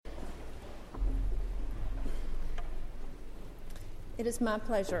It is my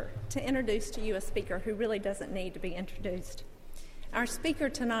pleasure to introduce to you a speaker who really doesn't need to be introduced. Our speaker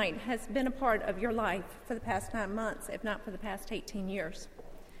tonight has been a part of your life for the past 9 months, if not for the past 18 years.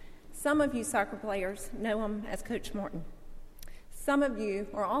 Some of you soccer players know him as Coach Morton. Some of you,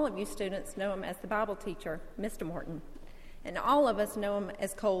 or all of you students, know him as the Bible teacher, Mr. Morton. And all of us know him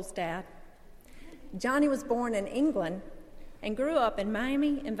as Cole's dad. Johnny was born in England and grew up in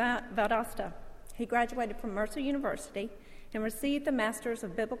Miami and Valdosta. He graduated from Mercer University and received the Master's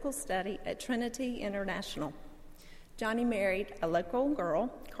of Biblical Study at Trinity International. Johnny married a local girl,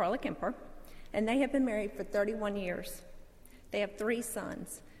 Carla Kemper, and they have been married for 31 years. They have 3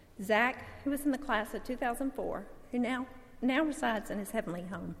 sons. Zach, who was in the class of 2004, who now resides in his heavenly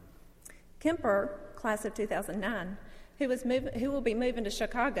home. Kemper, class of 2009, who will be moving to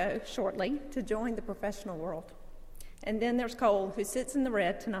Chicago shortly to join the professional world. And then there's Cole, who sits in the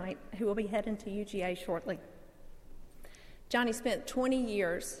red tonight, who will be heading to UGA shortly. Johnny spent 20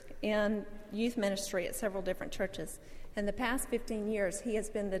 years in youth ministry at several different churches. In the past 15 years, he has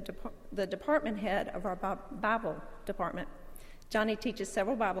been the department head of our Bible department. Johnny teaches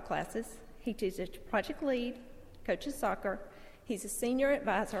several Bible classes. He teaches Project Lead, coaches soccer. He's a senior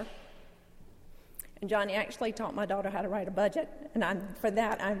advisor. And Johnny actually taught my daughter how to write a budget, and for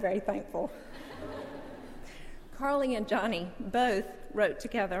that, I'm very thankful. Carly and Johnny both wrote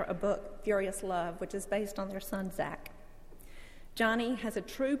together a book, Furious Love, which is based on their son, Zach. Johnny has a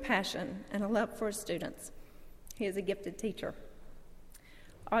true passion and a love for his students. He is a gifted teacher.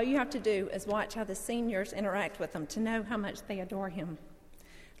 All you have to do is watch how the seniors interact with him to know how much they adore him.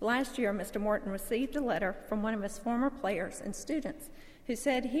 Last year, Mr. Morton received a letter from one of his former players and students who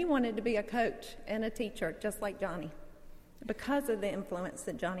said he wanted to be a coach and a teacher just like Johnny because of the influence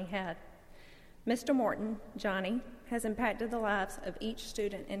that Johnny had. Mr. Morton, Johnny, has impacted the lives of each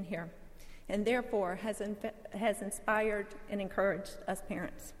student in here and therefore has inspired and encouraged us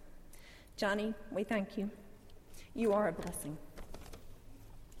parents. Johnny, we thank you. You are a blessing.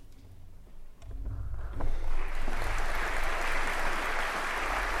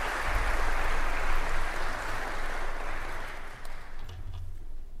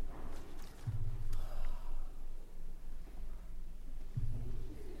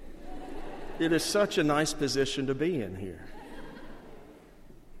 It is such a nice position to be in here.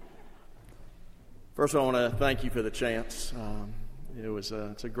 First, I want to thank you for the chance.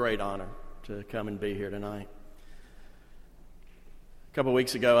 It's a great honor to come and be here tonight. A couple of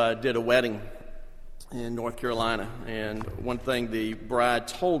weeks ago, I did a wedding in North Carolina, and one thing the bride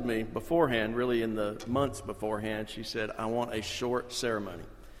told me beforehand, really in the months beforehand, she said, "I want a short ceremony,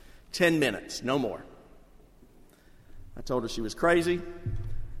 10 minutes, no more." I told her she was crazy.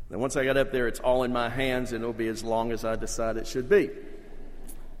 Then once I got up there, it's all in my hands, and it'll be as long as I decide it should be.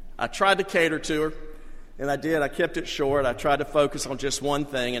 I tried to cater to her, and I did. I kept it short. I tried to focus on just one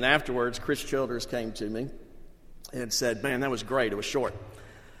thing, and afterwards, Chris Childers came to me and said, "Man, that was great. It was short."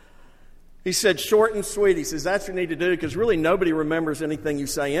 He said, "Short and sweet." He says, "That's what you need to do, because really nobody remembers anything you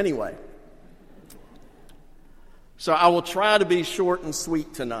say anyway." So I will try to be short and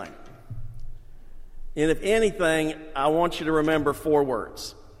sweet tonight. And if anything, I want you to remember 4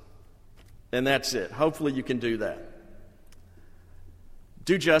 words. And that's it. Hopefully you can do that.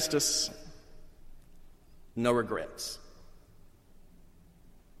 Do justice, no regrets.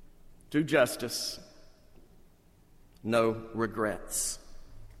 Do justice, no regrets.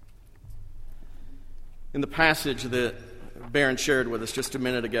 In the passage that Barron shared with us just a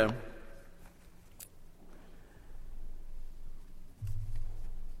minute ago,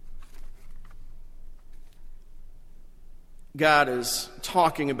 God is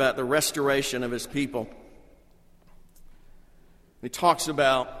talking about the restoration of his people. He talks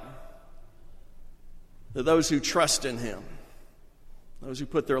about those who trust in him, those who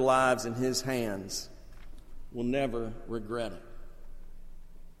put their lives in his hands, will never regret it.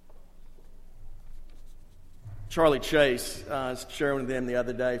 Charlie Chase, I was sharing with them the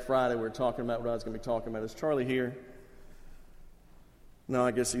other day, Friday, we were talking about what I was going to be talking about. Is Charlie here? No,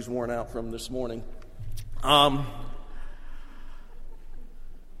 I guess he's worn out from this morning.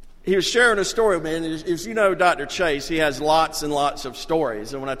 He was sharing a story with me, and as you know, Dr. Chase, he has lots and lots of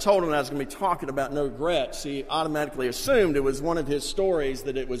stories. And when I told him I was going to be talking about no regrets, he automatically assumed it was one of his stories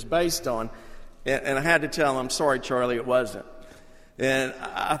that it was based on. And I had to tell him, "I'm sorry, Charlie, it wasn't." And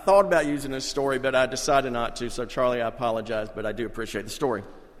I thought about using this story, but I decided not to. So, Charlie, I apologize, but I do appreciate the story.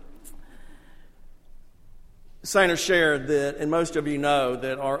 Sainer shared that, and most of you know,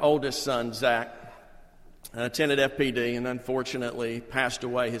 that our oldest son, Zach, attended FPD and unfortunately passed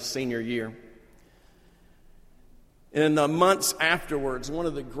away his senior year. In the months afterwards, one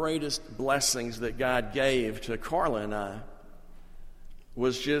of the greatest blessings that God gave to Carla and I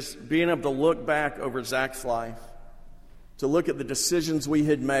was just being able to look back over Zach's life, to look at the decisions we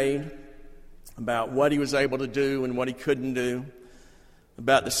had made about what he was able to do and what he couldn't do,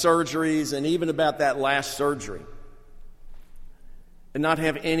 about the surgeries and even about that last surgery, and not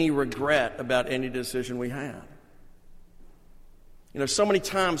have any regret about any decision we had. You know, so many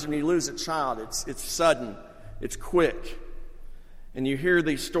times when you lose a child, it's sudden, it's quick. And you hear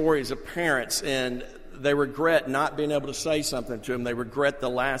these stories of parents, and they regret not being able to say something to him. They regret the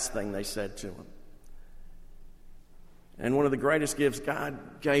last thing they said to him. And one of the greatest gifts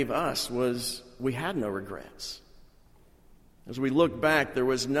God gave us was we had no regrets. As we look back, there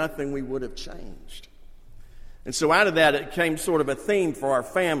was nothing we would have changed. And so out of that, it came sort of a theme for our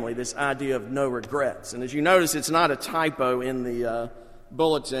family, this idea of no regrets. And as you notice, it's not a typo in the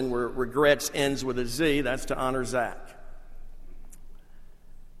bulletin where regrets ends with a Z. That's to honor Zach.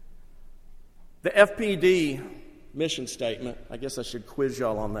 The FPD mission statement, I guess I should quiz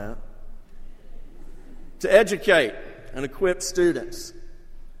y'all on that. To educate and equip students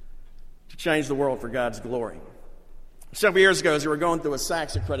to change the world for God's glory. Several years ago, as we were going through a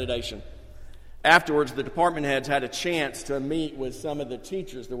SACS accreditation, afterwards, the department heads had a chance to meet with some of the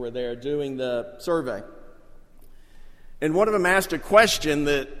teachers that were there doing the survey. And one of them asked a question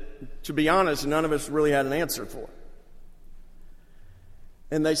that, to be honest, none of us really had an answer for.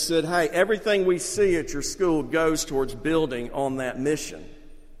 And they said, hey, everything we see at your school goes towards building on that mission.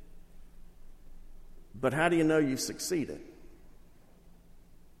 But how do you know you've succeeded?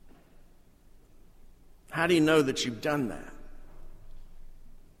 How do you know that you've done that?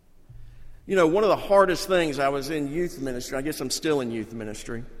 You know, one of the hardest things, I was in youth ministry, I guess I'm still in youth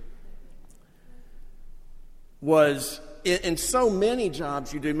ministry, was in so many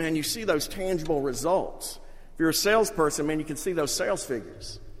jobs you do, man, you see those tangible results. If you're a salesperson, man, you can see those sales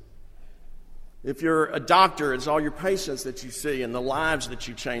figures. If you're a doctor, it's all your patients that you see and the lives that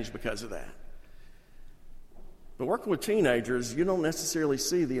you change because of that. But working with teenagers, you don't necessarily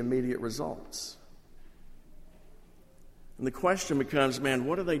see the immediate results. And the question becomes, man,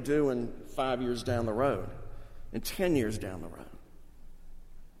 what are they doing 5 years down the road and 10 years down the road?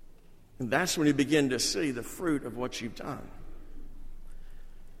 And that's when you begin to see the fruit of what you've done.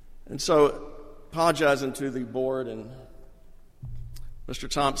 And so, apologizing to the board and Mr.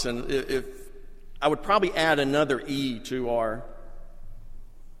 Thompson, if I would probably add another E to our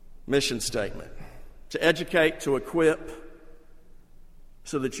mission statement. To educate, to equip,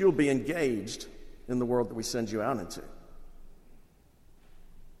 so that you'll be engaged in the world that we send you out into.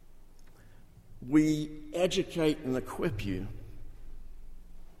 We educate and equip you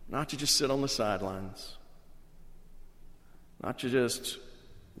not to just sit on the sidelines, not to just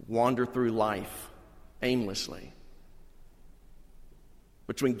wander through life aimlessly,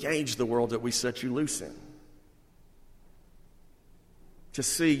 but to engage the world that we set you loose in, to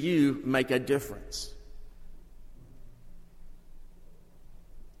see you make a difference.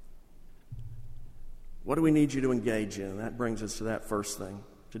 What do we need you to engage in? And that brings us to that first thing,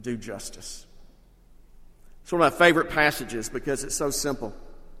 to do justice. It's one of my favorite passages because it's so simple.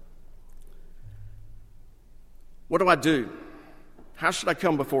 What do I do? How should I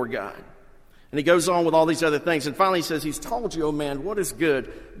come before God? And he goes on with all these other things. And finally he says, he's told you, oh man, what is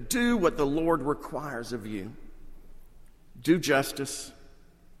good? Do what the Lord requires of you. Do justice,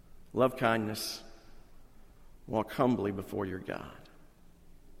 love kindness, walk humbly before your God.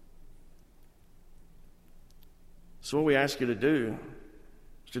 So what we ask you to do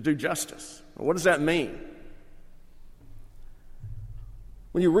is to do justice. Well, what does that mean?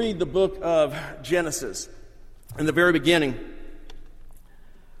 When you read the book of Genesis, in the very beginning,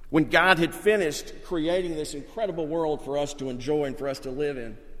 when God had finished creating this incredible world for us to enjoy and for us to live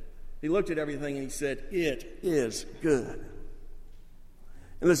in, he looked at everything and he said, it is good.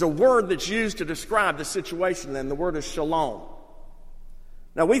 And there's a word that's used to describe the situation, and the word is shalom.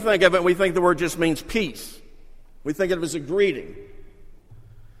 Now we think of it, we think the word just means peace. We think of it as a greeting.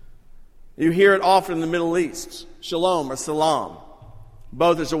 You hear it often in the Middle East, shalom or salam,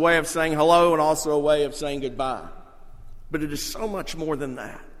 both as a way of saying hello and also a way of saying goodbye. But it is so much more than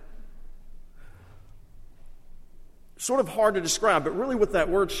that. Sort of hard to describe, but really what that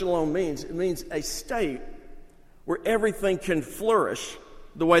word shalom means, it means a state where everything can flourish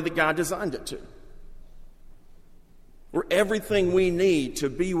the way that God designed it to. Where everything we need to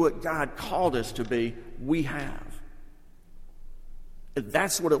be what God called us to be, we have. And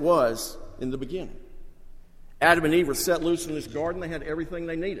that's what it was in the beginning. Adam and Eve were set loose in this garden. They had everything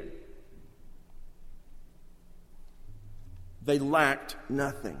they needed. They lacked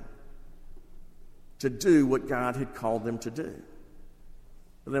nothing to do what God had called them to do.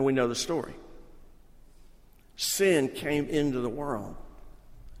 But then we know the story. Sin came into the world,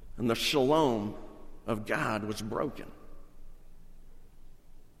 and the shalom of God was broken.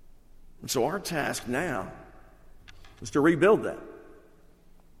 And so our task now is to rebuild that.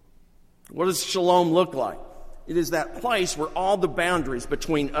 What does shalom look like? It is that place where all the boundaries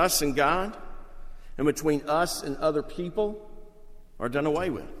between us and God and between us and other people are done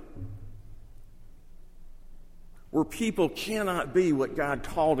away with. Where people cannot be what God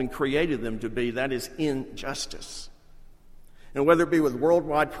called and created them to be, that is injustice. And whether it be with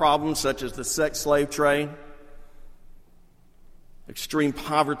worldwide problems such as the sex slave trade, extreme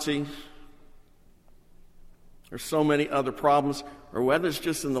poverty, or so many other problems, or whether it's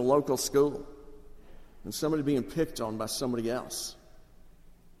just in the local school and somebody being picked on by somebody else.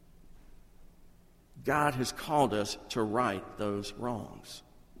 God has called us to right those wrongs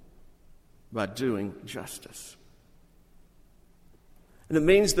by doing justice. And it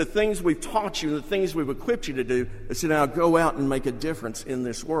means the things we've taught you, the things we've equipped you to do, is to now go out and make a difference in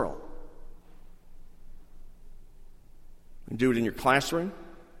this world. And do it in your classroom.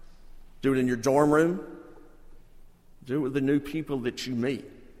 Do it in your dorm room. Do it with the new people that you meet.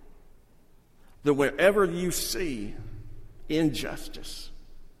 That wherever you see injustice,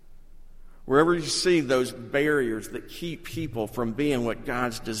 wherever you see those barriers that keep people from being what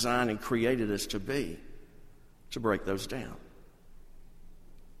God's designed and created us to be, to break those down.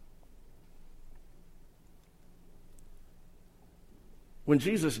 When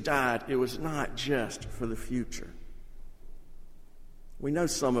Jesus died, it was not just for the future. We know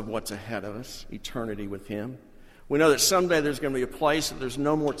some of what's ahead of us, eternity with Him. We know that someday there's going to be a place that there's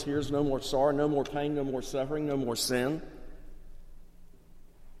no more tears, no more sorrow, no more pain, no more suffering, no more sin.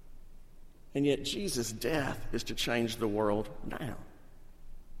 And yet Jesus' death is to change the world now.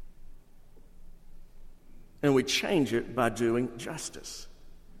 And we change it by doing justice.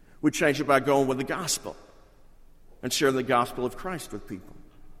 We change it by going with the gospel and sharing the gospel of Christ with people.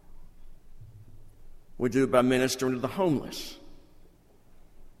 We do it by ministering to the homeless.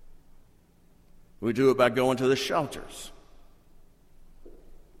 We do it by going to the shelters.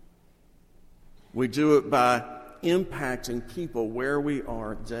 We do it by impacting people where we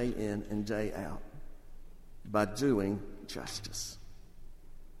are day in and day out, by doing justice.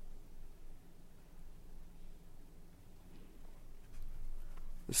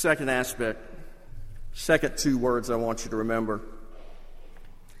 The second aspect, second two words I want you to remember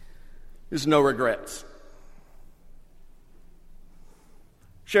is no regrets.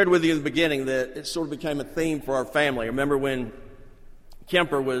 Shared with you in the beginning that it sort of became a theme for our family. I remember when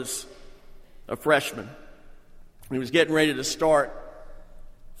Kemper was a freshman. He was getting ready to start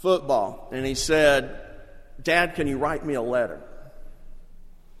football, and he said, "Dad, can you write me a letter?"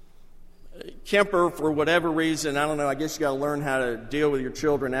 Kemper, for whatever reason, I don't know, I guess you got to learn how to deal with your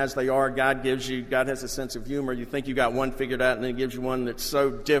children as they are. God has a sense of humor. You think you got one figured out, and then He gives you one that's so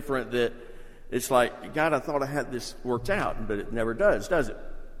different that it's like, God, I thought I had this worked out, but it never does it?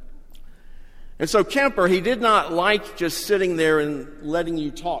 And so Kemper, he did not like just sitting there and letting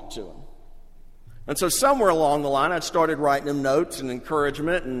you talk to him. And so somewhere along the line, I started writing him notes and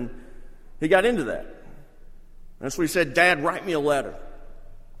encouragement, and he got into that. And so he said, "Dad, write me a letter."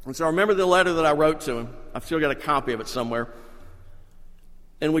 And so I remember the letter that I wrote to him. I've still got a copy of it somewhere.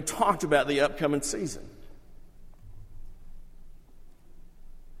 And we talked about the upcoming season.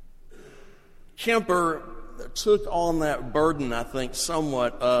 Kemper took on that burden, I think,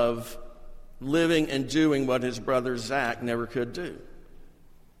 somewhat of living and doing what his brother Zach never could do.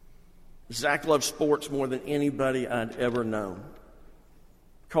 Zach loved sports more than anybody I'd ever known.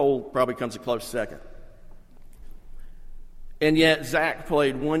 Cole probably comes a close second. And yet Zach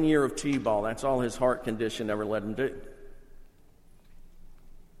played 1 year of t-ball. That's all his heart condition ever let him do.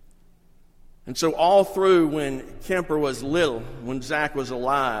 And so all through when Kemper was little, when Zach was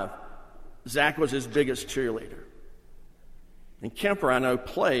alive, Zach was his biggest cheerleader. And Kemper, I know,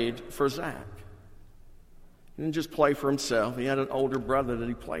 played for Zach. He didn't just play for himself. He had an older brother that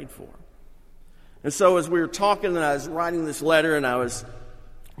he played for. And so as we were talking and I was writing this letter and I was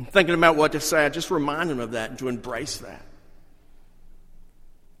thinking about what to say, I just reminded him of that and to embrace that.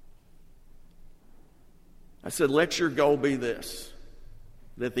 I said, let your goal be this,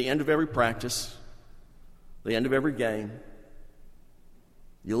 that at the end of every practice, the end of every game,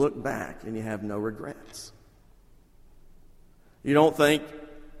 you look back and you have no regrets. You don't think,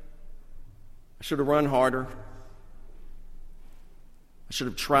 I should have run harder. I should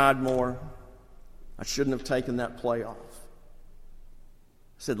have tried more. I shouldn't have taken that play off.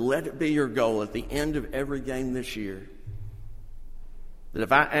 I said, let it be your goal at the end of every game this year that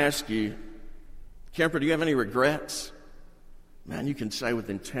if I ask you, Kemper, do you have any regrets? Man, you can say with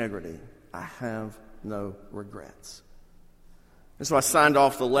integrity, I have no regrets. And so I signed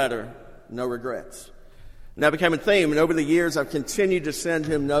off the letter, no regrets. And that became a theme, and over the years I've continued to send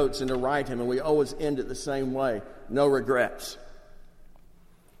him notes and to write him, and we always end it the same way, no regrets.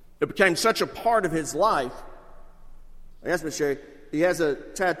 It became such a part of his life. I asked Miss Sherry, he has a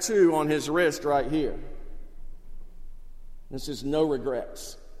tattoo on his wrist right here. This is no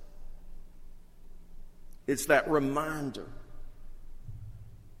regrets. It's that reminder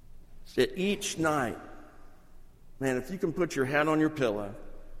that each night, man, if you can put your head on your pillow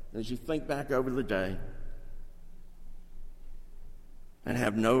as you think back over the day and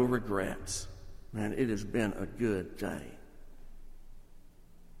have no regrets, man, it has been a good day.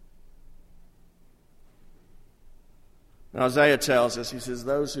 Now, Isaiah tells us, he says,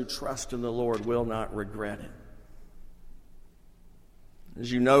 those who trust in the Lord will not regret it.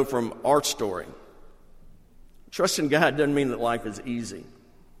 As you know from our story, trusting God doesn't mean that life is easy.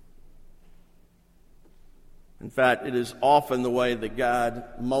 In fact, it is often the way that God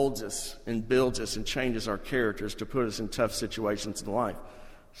molds us and builds us and changes our characters to put us in tough situations in life.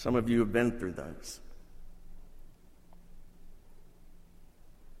 Some of you have been through those.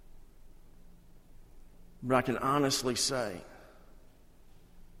 But I can honestly say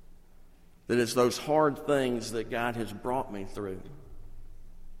that it's those hard things that God has brought me through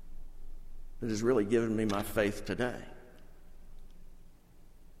that has really given me my faith today.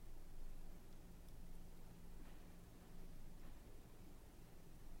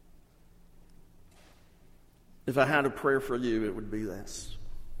 If I had a prayer for you, it would be this.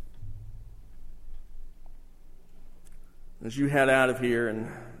 As you head out of here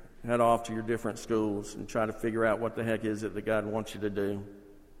and head off to your different schools and try to figure out what the heck is it that God wants you to do,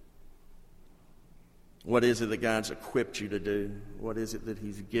 what is it that God's equipped you to do? What is it that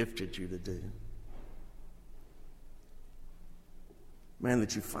He's gifted you to do? Man,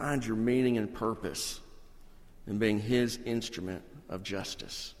 that you find your meaning and purpose in being His instrument of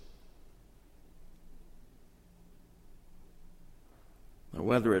justice. Now,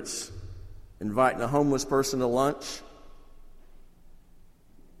 whether it's inviting a homeless person to lunch,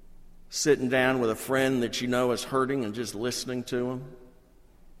 sitting down with a friend that you know is hurting and just listening to them,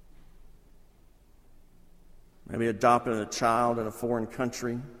 maybe adopting a child in a foreign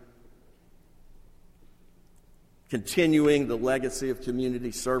country, continuing the legacy of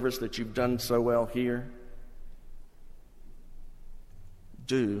community service that you've done so well here,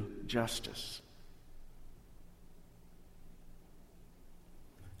 do justice.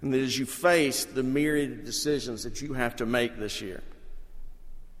 And that as you face the myriad decisions that you have to make this year,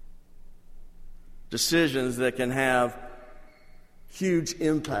 decisions that can have huge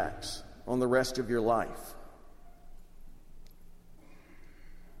impacts on the rest of your life,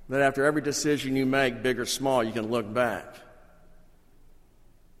 that after every decision you make, big or small, you can look back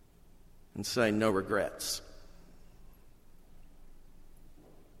and say, no regrets.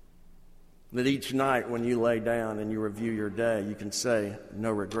 That each night when you lay down and you review your day, you can say,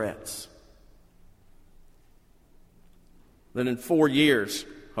 no regrets. That in 4 years,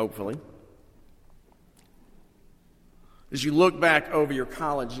 hopefully, as you look back over your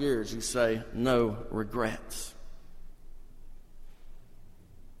college years, you say, no regrets.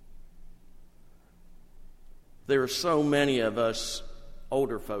 There are so many of us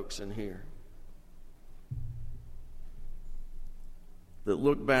older folks in here that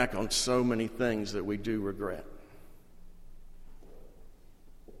look back on so many things that we do regret.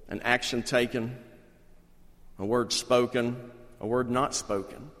 An action taken, a word spoken, a word not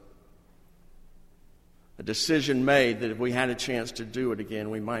spoken. A decision made that if we had a chance to do it again,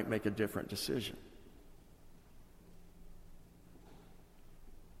 we might make a different decision.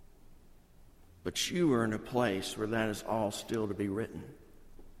 But you are in a place where that is all still to be written.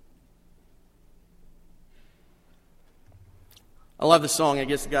 I love the song, I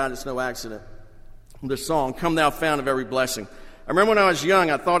guess God, it's no accident. The song, Come Thou Fount of Every Blessing. I remember when I was young,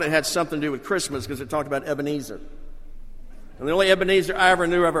 I thought it had something to do with Christmas because it talked about Ebenezer. And the only Ebenezer I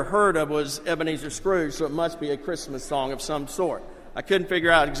ever heard of was Ebenezer Scrooge, so it must be a Christmas song of some sort. I couldn't figure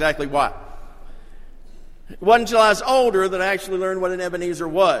out exactly why. It wasn't until I was older that I actually learned what an Ebenezer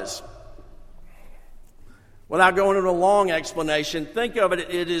was. Without going into a long explanation, think of it,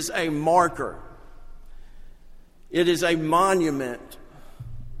 it is a marker. It is a monument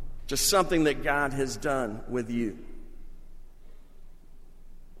to something that God has done with you.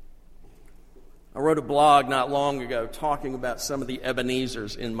 I wrote a blog not long ago talking about some of the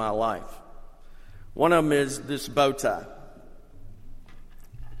Ebenezers in my life. One of them is this bow tie.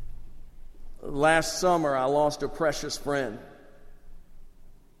 Last summer, I lost a precious friend,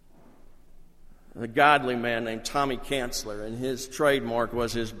 a godly man named Tommy Kanzler, and his trademark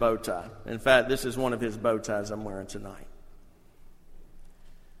was his bow tie. In fact, this is one of his bow ties I'm wearing tonight.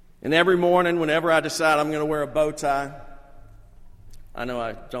 And every morning, whenever I decide I'm going to wear a bow tie, I know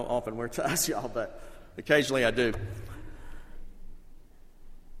I don't often wear ties, y'all, but occasionally I do.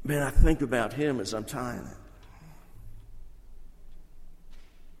 Man, I think about him as I'm tying it.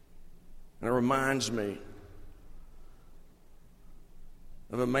 And it reminds me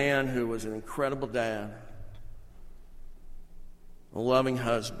of a man who was an incredible dad, a loving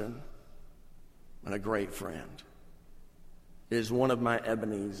husband, and a great friend. It is one of my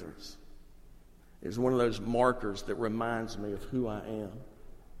Ebenezers. It is one of those markers that reminds me of who I am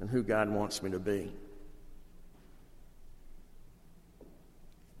and who God wants me to be.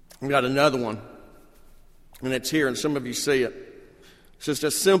 I've got another one, and it's here, and some of you see it. It's just a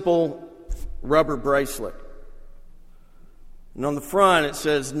simple rubber bracelet. And on the front it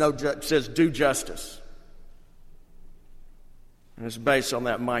says do justice. And it's based on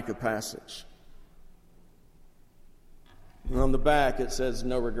that Micah passage. And on the back it says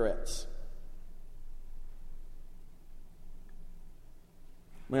no regrets.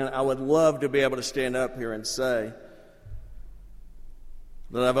 Man, I would love to be able to stand up here and say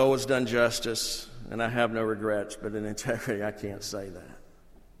that I've always done justice and I have no regrets, but in integrity I can't say that.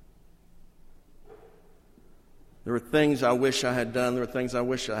 There are things I wish I had done. There are things I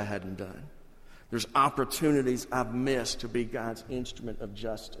wish I hadn't done. There's opportunities I've missed to be God's instrument of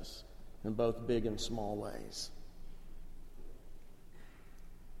justice in both big and small ways.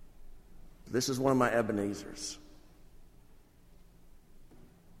 This is one of my Ebenezers.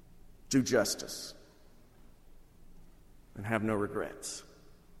 Do justice and have no regrets.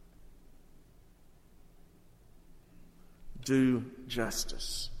 Do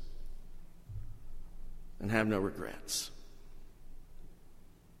justice and have no regrets.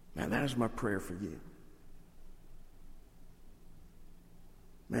 Man, that is my prayer for you.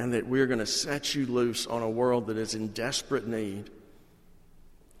 Man, that we're going to set you loose on a world that is in desperate need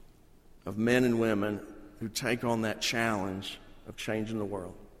of men and women who take on that challenge of changing the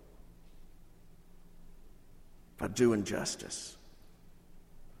world by doing justice,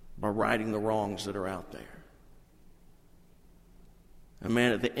 by righting the wrongs that are out there. And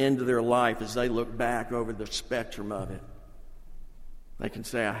man, at the end of their life, as they look back over the spectrum of it, they can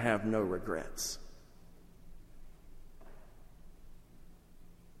say, I have no regrets.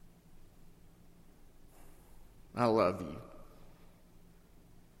 I love you.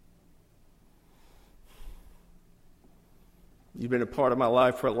 You've been a part of my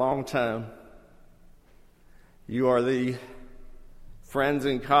life for a long time. You are the friends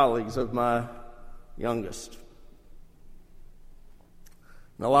and colleagues of my youngest.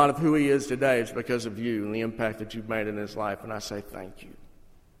 And a lot of who he is today is because of you and the impact that you've made in his life, and I say thank you.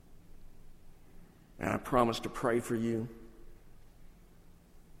 And I promise to pray for you.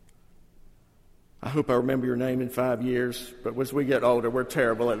 I hope I remember your name in 5 years, but as we get older, we're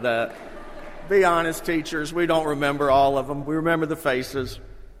terrible at that. Be honest, teachers, we don't remember all of them. We remember the faces.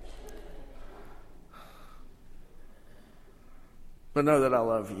 But know that I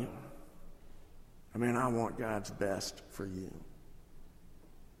love you. I mean, I want God's best for you.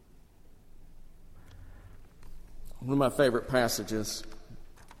 One of my favorite passages,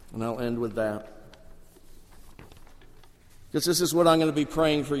 and I'll end with that, because this is what I'm going to be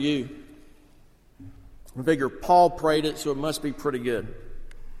praying for you. I figure Paul prayed it, so it must be pretty good.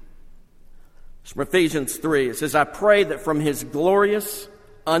 It's from Ephesians 3. It says, I pray that from his glorious,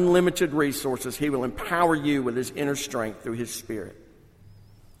 unlimited resources, he will empower you with his inner strength through his Spirit.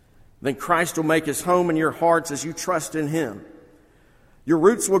 Then Christ will make his home in your hearts as you trust in him. Your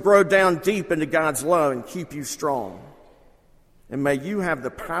roots will grow down deep into God's love and keep you strong. And may you have the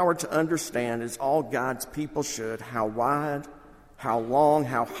power to understand, as all God's people should, how wide, how long,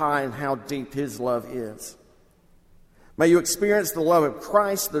 how high, and how deep his love is. May you experience the love of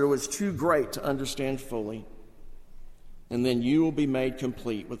Christ that was too great to understand fully. And then you will be made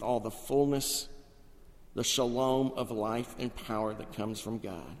complete with all the fullness, the shalom of life and power that comes from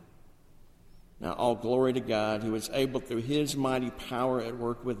God. Now all glory to God, who is able through his mighty power at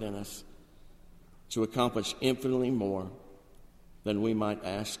work within us to accomplish infinitely more than we might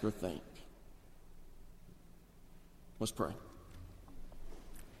ask or think. Let's pray.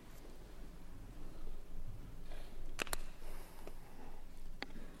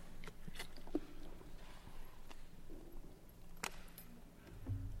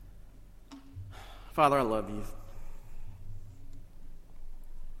 Father, I love you.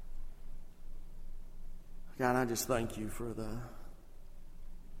 God, I just thank you for the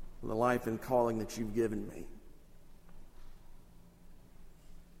life and calling that you've given me.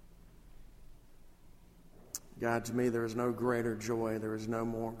 God, to me there is no greater joy, there is no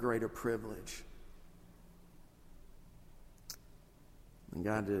more greater privilege And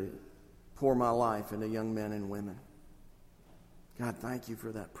God, to pour my life into young men and women. God, thank you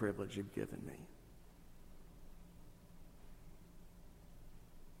for that privilege you've given me.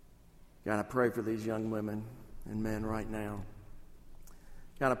 God, I pray for these young women and men right now.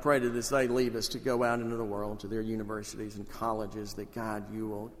 God, I pray that as they leave us to go out into the world, to their universities and colleges, that, God, you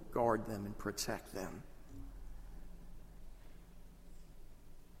will guard them and protect them.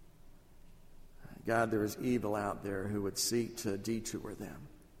 God, there is evil out there who would seek to detour them.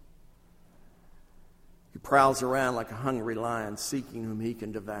 He prowls around like a hungry lion, seeking whom he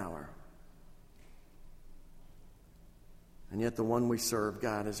can devour. And yet the one we serve,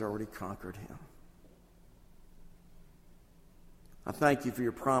 God, has already conquered him. I thank you for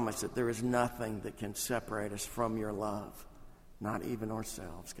your promise that there is nothing that can separate us from your love, not even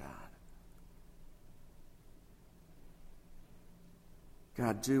ourselves, God.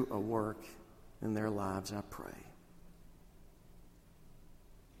 God, do a work in their lives, I pray.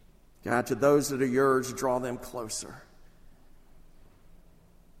 God, to those that are yours, draw them closer.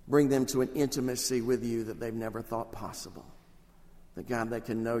 Bring them to an intimacy with you that they've never thought possible. That, God, they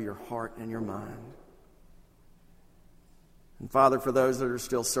can know your heart and your mind. And, Father, for those that are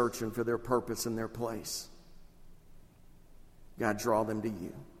still searching for their purpose and their place, God, draw them to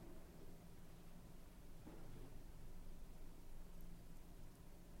you.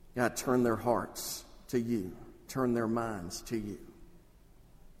 God, turn their hearts to you. Turn their minds to you.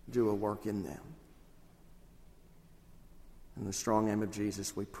 Do a work in them. In the strong name of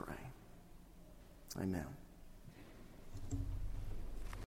Jesus we pray. Amen.